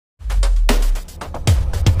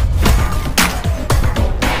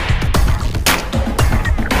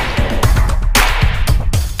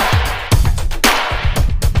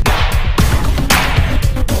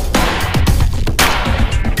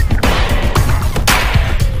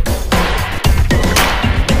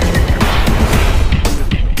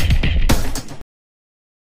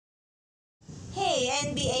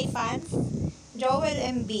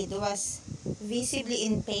Embiid was visibly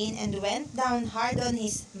in pain and went down hard on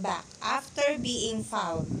his back after being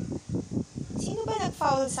fouled. Sino ba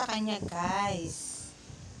nag-foul sa kanya, guys?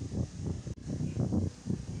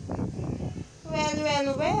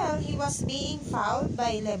 Well, he was being fouled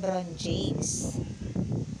by Lebron James.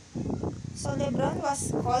 So Lebron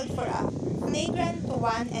was called for a flagrant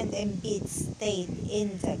 1 and Embiid stayed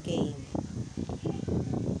in the game.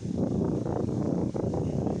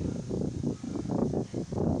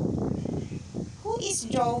 Who is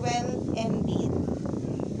Joel Embiid?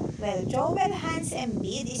 Well, Joel Hans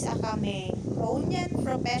Embiid is a Cameroonian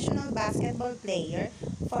professional basketball player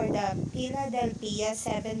for the Philadelphia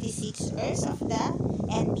 76ers of the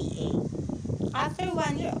NBA. After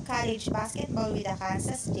 1 year of college basketball with the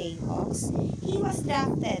Kansas Jayhawks, he was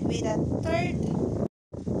drafted with the 3rd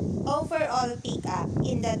overall pickup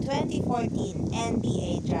in the 2014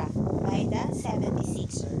 NBA draft by the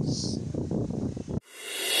 76ers.